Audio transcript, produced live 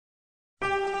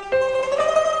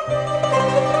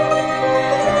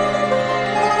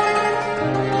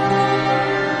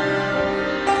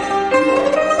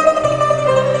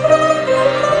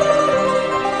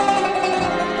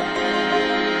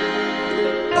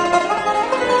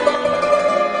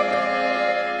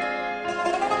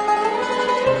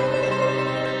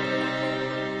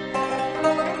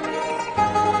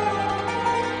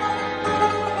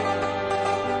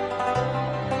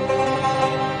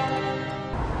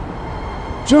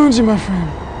Jonesy, my friend.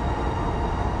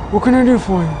 What can I do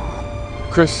for you?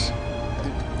 Chris,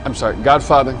 I'm sorry,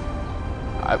 Godfather.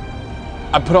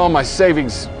 I put all my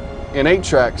savings in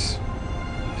 8-tracks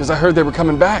because I heard they were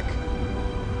coming back.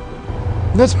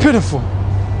 That's pitiful.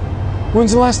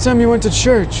 When's the last time you went to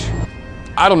church?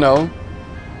 I don't know.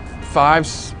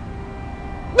 5.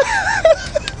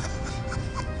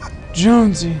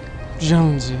 Jonesy,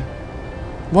 Jonesy.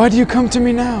 Why do you come to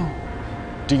me now?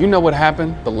 Do you know what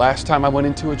happened the last time I went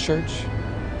into a church?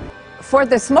 For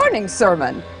this morning's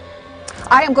sermon,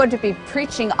 I am going to be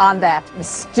preaching on that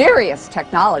mysterious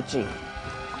technology,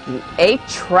 the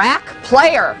 8-track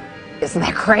player. Isn't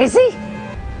that crazy?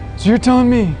 So you're telling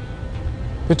me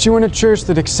that you want a church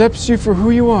that accepts you for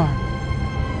who you are,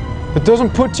 that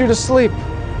doesn't put you to sleep,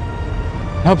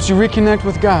 helps you reconnect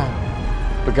with God?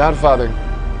 But Godfather,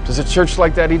 does a church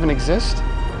like that even exist?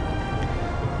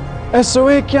 Esso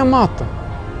è chiamato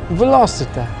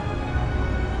velocità.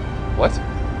 What?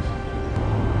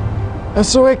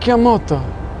 Esso è chiamato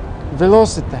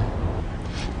velocità.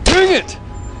 Dang it!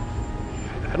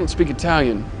 I don't speak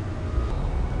Italian.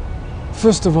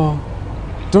 First of all,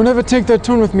 don't ever take that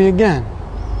tone with me again.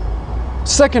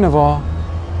 Second of all,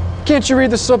 can't you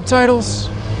read the subtitles?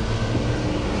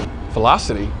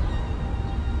 Velocity?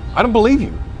 I don't believe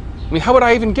you. I mean, how would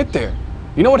I even get there?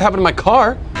 You know what happened to my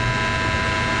car?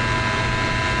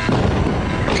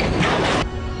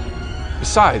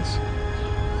 Besides,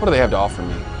 what do they have to offer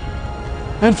me?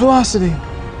 And velocity.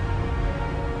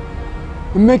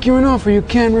 I'll make you an offer you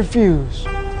can't refuse.